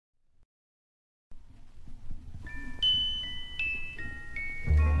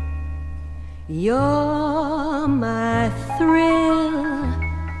You're my thrill.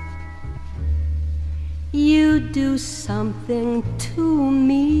 You do something to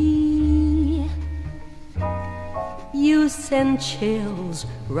me. You send chills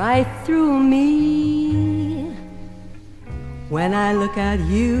right through me when I look at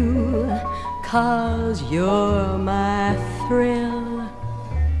you, 'cause you're my thrill.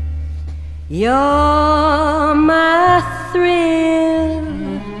 You're my thrill.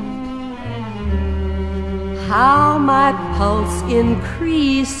 How my pulse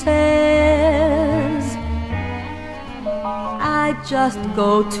increases. I just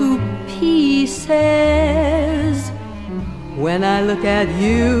go to pieces when I look at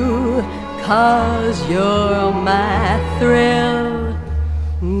you, 'cause you're my thrill.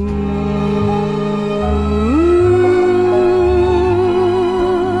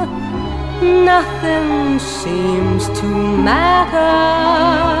 Nothing seems to matter.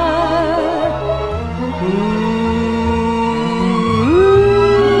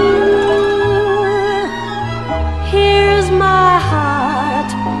 Here's my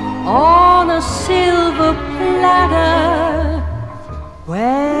heart on a silver platter.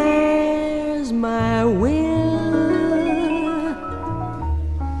 Where's my will?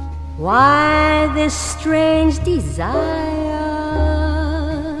 Why this strange desire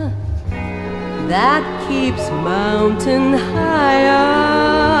that keeps mounting higher?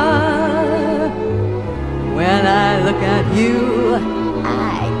 When I look at you,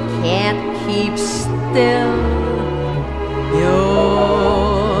 I can't keep still.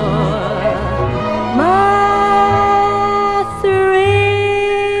 You're my thrill.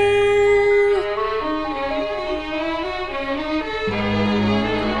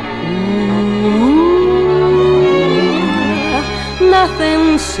 Nothing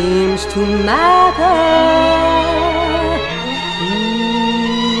seems to matter.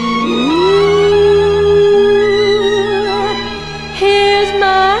 Here's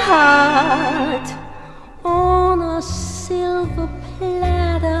my heart on a silver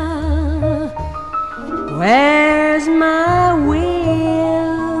platter. Where's my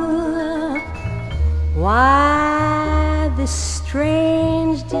will? Why this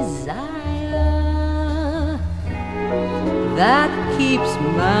strange desire that keeps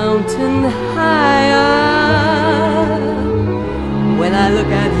mounting higher? When I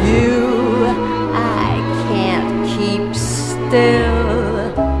look at you, I can't keep still.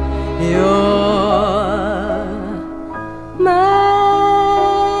 You're my